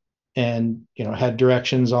 and had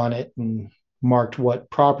directions on it and marked what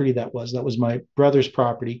property that was. That was my brother's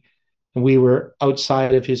property, and we were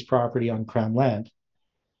outside of his property on Crown land.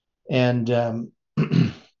 And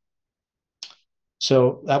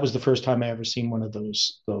so that was the first time I ever seen one of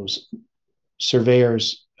those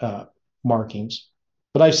surveyors markings.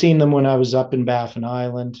 But I've seen them when I was up in Baffin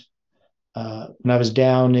Island, when I was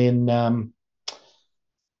down in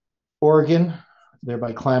Oregon, there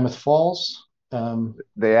by Klamath Falls.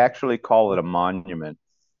 They actually call it a monument.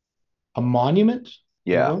 A monument?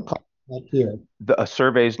 Yeah. Not here. A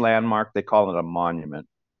survey's landmark, they call it a monument.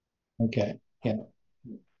 Okay. Yeah.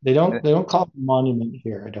 They don't call it a monument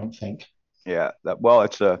here, I don't think. Yeah, well,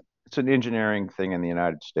 it's an engineering thing in the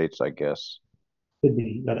United States, I guess. Could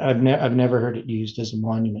be, but I've never heard it used as a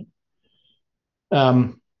monument.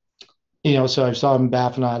 Um, so I saw in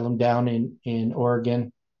Baffin Island down in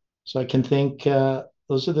Oregon. So I can think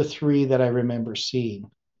those are the three that I remember seeing.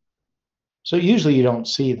 So usually you don't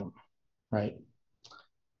see them, right?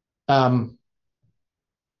 Um,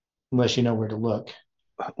 unless you know where to look.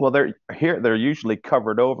 Well, they're usually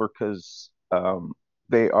covered over because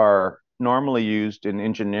they are normally used in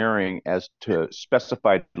engineering as to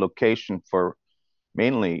specified location for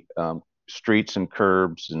mainly streets and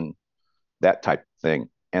curbs and that type of thing.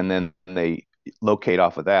 And then they locate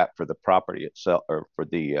off of that for the property itself or for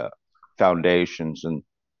the foundations and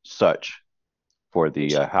such for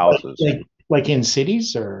the houses. Like in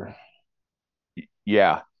cities or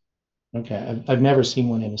Yeah. okay, I've never seen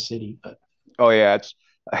one in a city, but Oh yeah,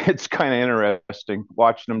 it's kind of interesting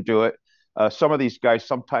watching them do it. Some of these guys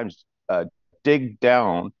sometimes dig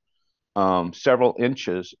down several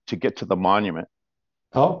inches to get to the monument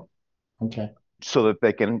oh, okay, so that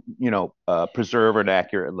they can, preserve an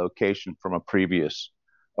accurate location from a previous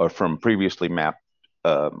or from previously mapped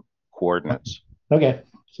coordinates. okay,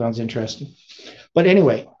 sounds interesting. But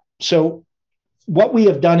anyway, so what we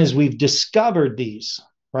have done is we've discovered these,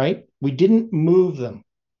 right? We didn't move them.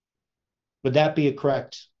 Would that be a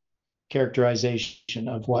correct characterization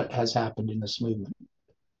of what has happened in this movement?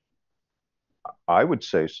 I would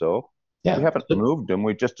say so. Yeah. We haven't moved them.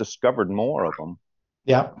 We just discovered more of them.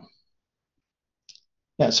 Yeah.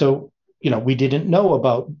 Yeah. So, we didn't know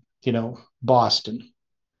about, Boston.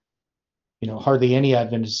 Hardly any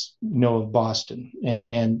Adventists know of Boston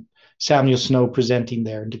and Samuel Snow presenting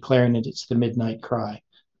there and declaring that it's the midnight cry,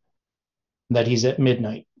 that he's at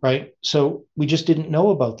midnight, right? So we just didn't know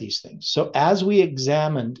about these things. So as we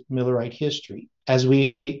examined Millerite history, as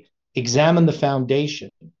we examined the foundation,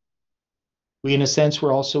 we, in a sense,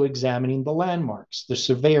 were also examining the landmarks, the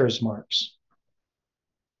surveyor's marks.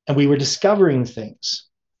 And we were discovering things.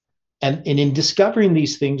 And in discovering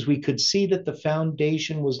these things, we could see that the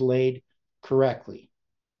foundation was laid correctly.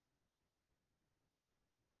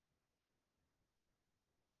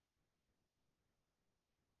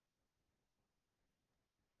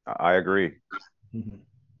 I agree. Mm-hmm.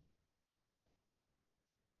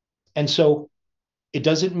 And so it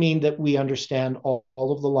doesn't mean that we understand all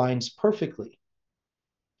of the lines perfectly.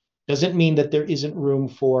 Doesn't mean that there isn't room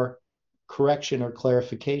for correction or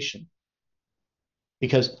clarification,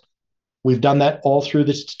 because we've done that all through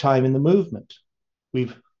this time in the movement.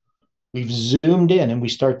 We've zoomed in and we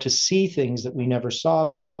start to see things that we never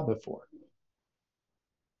saw before.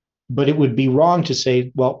 But it would be wrong to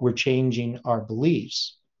say, well, we're changing our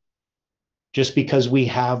beliefs just because we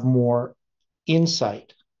have more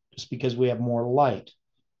insight, just because we have more light,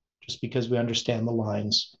 just because we understand the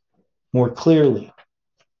lines more clearly.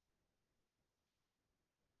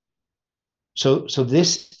 So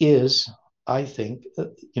this is, I think,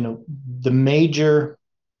 the major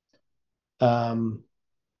problem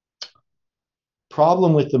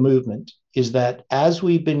with the movement is that as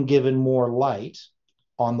we've been given more light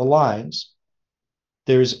on the lines,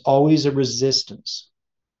 there's always a resistance.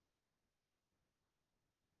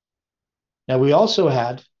 Now, we also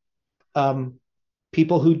had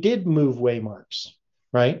people who did move waymarks,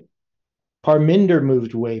 right? Parminder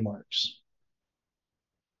moved waymarks.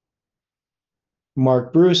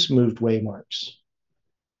 Mark Bruce moved waymarks.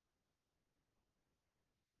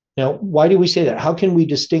 Now, why do we say that? How can we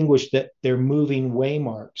distinguish that they're moving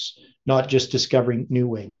waymarks, not just discovering new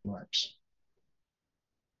waymarks?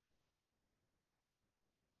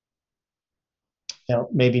 Now,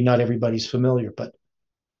 maybe not everybody's familiar, but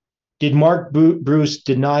did Mark Bruce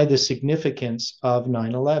deny the significance of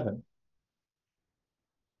 9/11?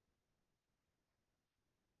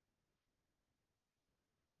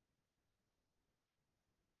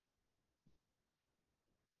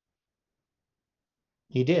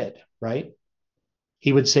 He did, right?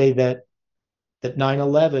 He would say that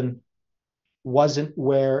 9/11 wasn't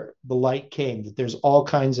where the light came, that there's all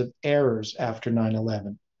kinds of errors after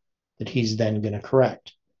 9/11 that he's then going to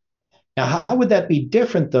correct. Now, how would that be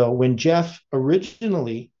different, though, when Jeff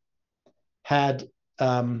originally had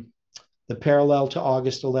the parallel to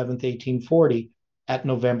August 11th, 1840 at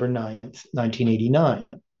November 9th, 1989?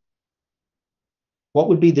 What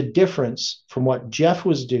would be the difference from what Jeff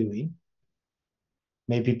was doing?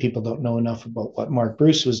 Maybe people don't know enough about what Mark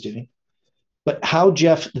Bruce was doing, but how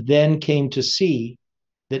Jeff then came to see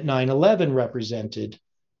that 9/11 represented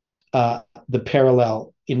the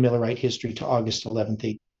parallel in Millerite history to August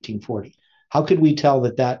 11th, 1840. How could we tell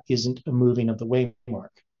that that isn't a moving of the waymark?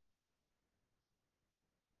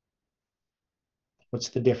 What's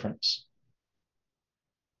the difference?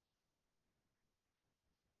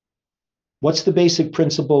 What's the basic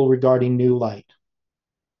principle regarding new light?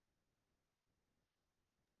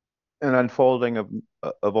 An unfolding of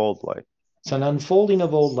old light. It's an unfolding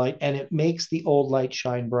of old light, and it makes the old light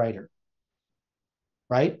shine brighter,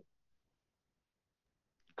 right?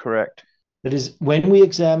 Correct. That is, when we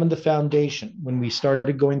examined the foundation, when we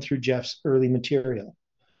started going through Jeff's early material,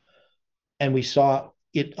 and we saw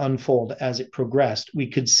it unfold as it progressed, we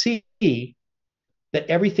could see that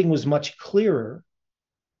everything was much clearer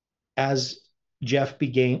as Jeff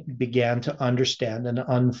began to understand and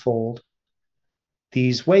unfold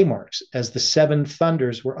these waymarks. As the seven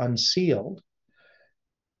thunders were unsealed,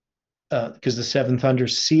 because the seven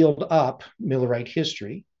thunders sealed up Millerite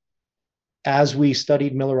history. As we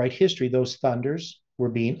studied Millerite history, those thunders were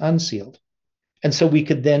being unsealed. And so we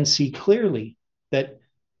could then see clearly that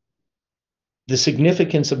the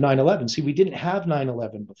significance of 9/11, see, we didn't have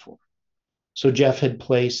 9/11 before. So Jeff had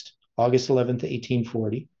placed August 11th,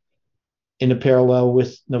 1840 in a parallel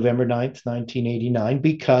with November 9th, 1989,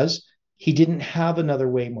 because he didn't have another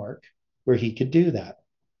waymark where he could do that.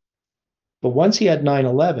 But once he had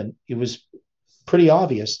 9/11, it was pretty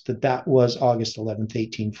obvious that that was August 11th,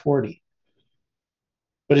 1840.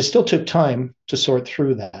 But it still took time to sort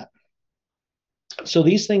through that. So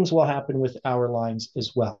these things will happen with our lines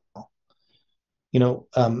as well. You know,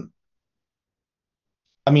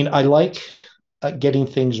 I mean, I like getting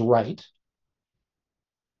things right,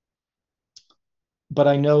 but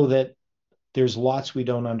I know that there's lots we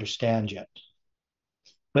don't understand yet.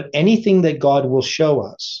 But anything that God will show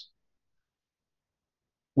us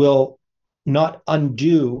will not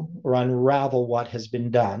undo or unravel what has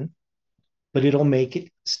been done, but it'll make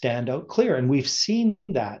it stand out clear. And we've seen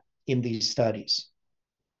that in these studies.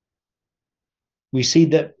 We see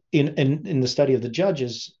that in the study of the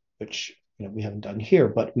Judges, which we haven't done here,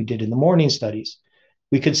 but we did in the morning studies,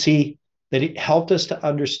 we could see that it helped us to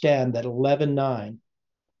understand that 11/9,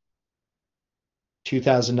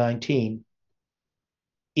 2019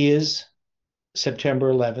 is September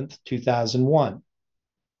 11th, 2001.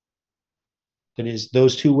 That is,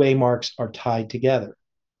 those two waymarks are tied together.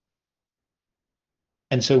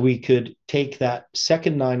 And so we could take that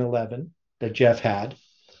second 9/11 that Jeff had,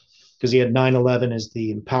 because he had 9/11 as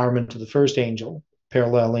the empowerment of the first angel,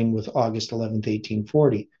 paralleling with August 11th,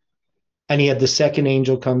 1840. And he had the second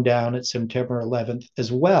angel come down at September 11th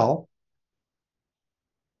as well,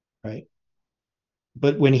 right?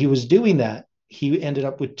 But when he was doing that, he ended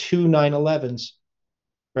up with two 9/11s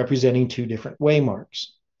representing two different waymarks.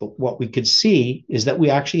 But what we could see is that we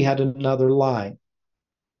actually had another line,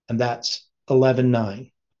 and that's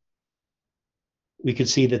 11/9. We could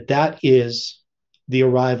see that that is the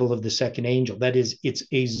arrival of the second angel. That is, it's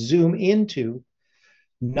a zoom into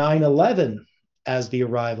 9/11 as the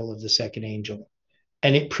arrival of the second angel.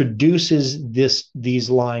 And it produces these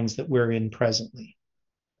lines that we're in presently.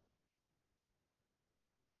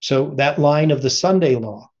 So that line of the Sunday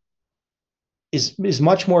law is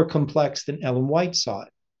much more complex than Ellen White saw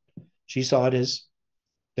it. She saw it as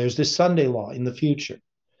there's this Sunday law in the future.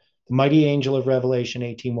 The mighty angel of Revelation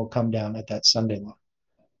 18 will come down at that Sunday law.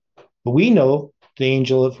 But we know the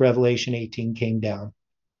angel of Revelation 18 came down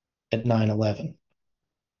at 9/11.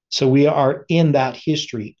 So we are in that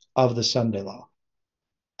history of the Sunday law.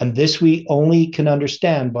 And this we only can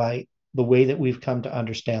understand by the way that we've come to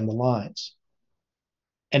understand the lines.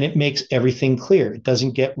 And it makes everything clear. It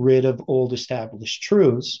doesn't get rid of old established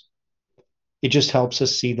truths. It just helps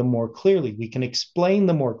us see them more clearly. We can explain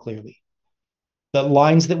them more clearly. The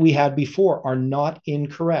lines that we had before are not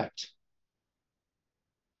incorrect.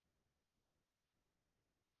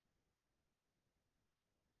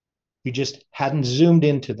 We just hadn't zoomed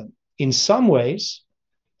into them. In some ways,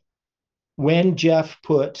 when Jeff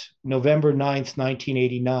put November 9th,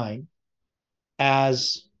 1989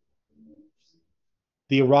 as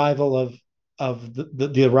the arrival of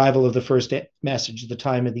the arrival of the first message, the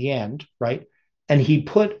time of the end, right? And he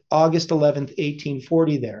put August 11th,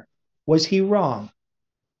 1840 there. Was he wrong?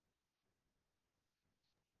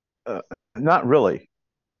 Not really.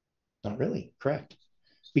 Not really, correct.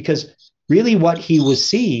 Because really what he was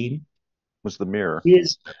seeing was the mirror.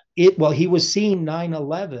 He was seeing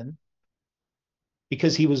 9/11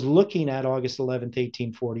 because he was looking at August 11th,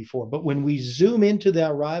 1844. But when we zoom into the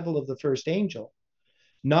arrival of the first angel,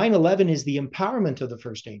 9/11 is the empowerment of the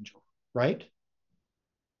first angel, right?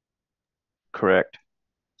 Correct.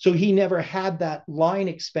 So he never had that line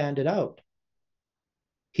expanded out.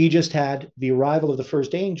 He just had the arrival of the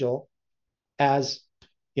first angel as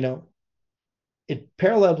you know, it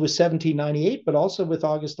paralleled with 1798, but also with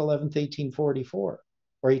August 11th, 1844,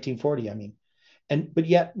 or 1840, I mean. But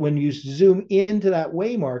yet, when you zoom into that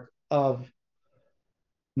waymark of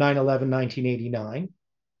 9/11, 1989,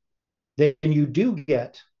 then you do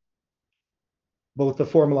get both the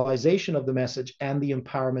formalization of the message and the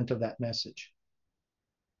empowerment of that message.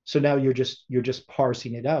 So now you're just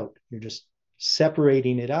parsing it out. You're just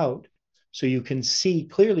separating it out so you can see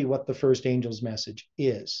clearly what the first angel's message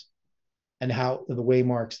is and how the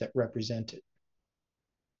waymarks that represent it.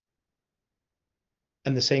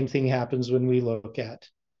 And the same thing happens when we look at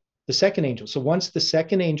the second angel. So once the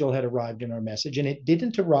second angel had arrived in our message, and it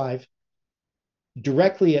didn't arrive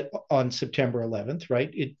directly on September 11th,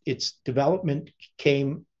 right? Its development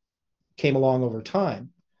came along over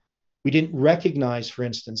time. We didn't recognize, for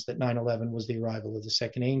instance, that 9/11 was the arrival of the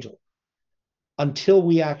second angel until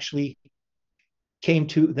we actually came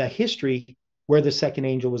to the history where the second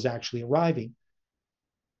angel was actually arriving.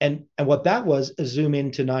 And what that was, a zoom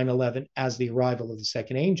into 9/11 as the arrival of the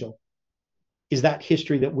second angel, is that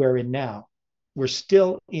history that we're in now. We're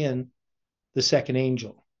still in the second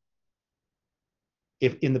angel,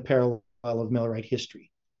 if in the parallel of Millerite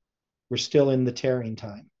history. We're still in the tearing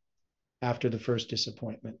time after the first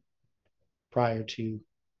disappointment, prior to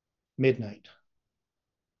midnight,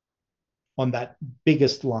 on that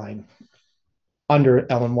biggest line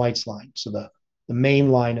under Ellen White's line. So the main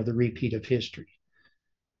line of the repeat of history.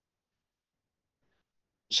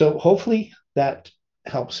 So hopefully that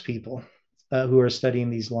helps people who are studying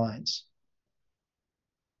these lines.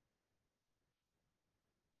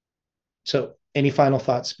 So any final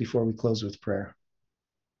thoughts before we close with prayer?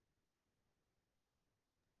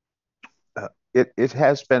 It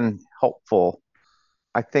has been helpful.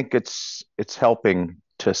 I think it's helping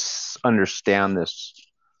to understand this,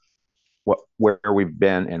 where we've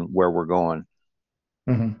been and where we're going.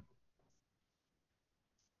 Mm-hmm.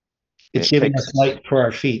 It's giving us light for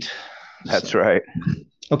our feet. That's right.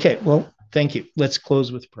 Okay, well, thank you. Let's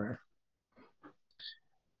close with prayer.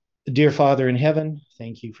 Dear Father in heaven,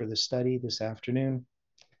 thank you for the study this afternoon.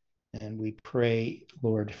 And we pray,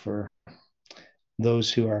 Lord, for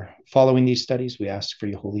those who are following these studies. We ask for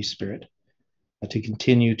your Holy Spirit to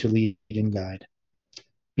continue to lead and guide.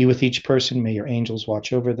 Be with each person. May your angels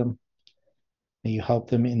watch over them. May you help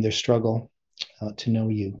them in their struggle to know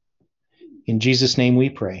you. In Jesus' name we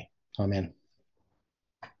pray. Amen.